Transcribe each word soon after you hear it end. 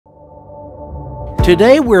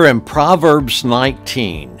Today we're in Proverbs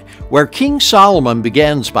 19, where King Solomon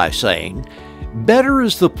begins by saying, "Better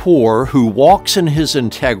is the poor who walks in his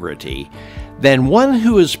integrity than one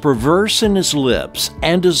who is perverse in his lips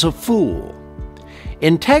and is a fool."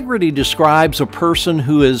 Integrity describes a person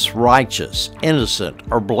who is righteous, innocent,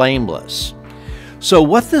 or blameless. So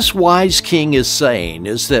what this wise king is saying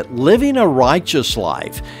is that living a righteous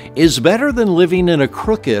life is better than living in a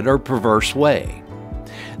crooked or perverse way.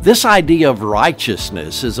 This idea of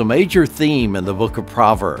righteousness is a major theme in the book of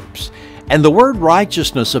Proverbs, and the word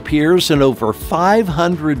righteousness appears in over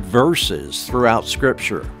 500 verses throughout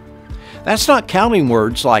Scripture. That's not counting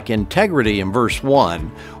words like integrity in verse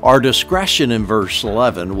 1 or discretion in verse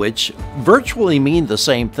 11, which virtually mean the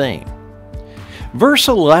same thing. Verse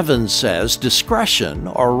 11 says, "Discretion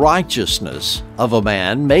or righteousness of a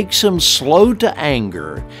man makes him slow to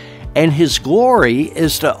anger, and his glory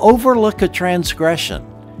is to overlook a transgression."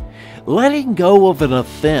 Letting go of an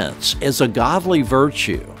offense is a godly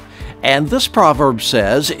virtue, and this proverb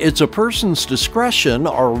says it's a person's discretion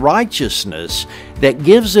or righteousness that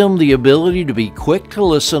gives them the ability to be quick to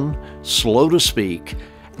listen, slow to speak,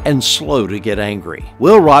 and slow to get angry.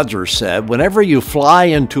 Will Rogers said, "Whenever you fly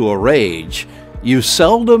into a rage, you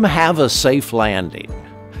seldom have a safe landing."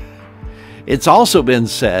 It's also been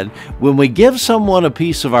said, when we give someone a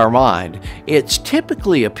piece of our mind, it's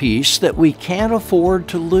typically a piece that we can't afford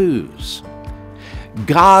to lose.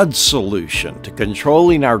 God's solution to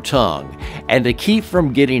controlling our tongue and to keep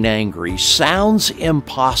from getting angry sounds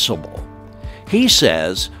impossible. He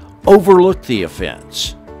says, overlook the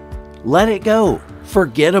offense. Let it go.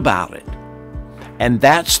 Forget about it. And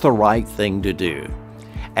that's the right thing to do.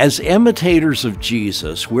 As imitators of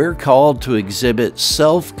Jesus, we're called to exhibit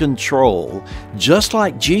self-control just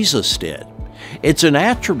like Jesus did. It's an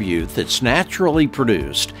attribute that's naturally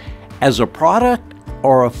produced as a product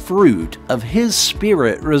or a fruit of His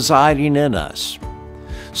Spirit residing in us.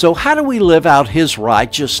 So how do we live out His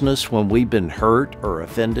righteousness when we've been hurt or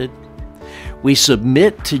offended? We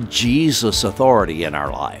submit to Jesus' authority in our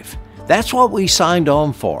life. That's what we signed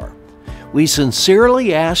on for. We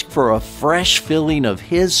sincerely ask for a fresh filling of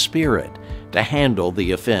His Spirit to handle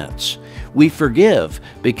the offense. We forgive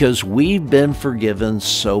because we've been forgiven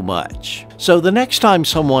so much. So the next time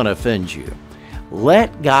someone offends you,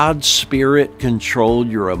 let God's Spirit control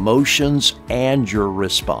your emotions and your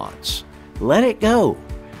response. Let it go.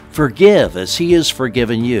 Forgive as He has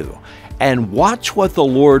forgiven you, and watch what the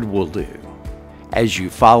Lord will do as you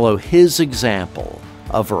follow His example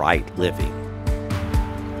of right living.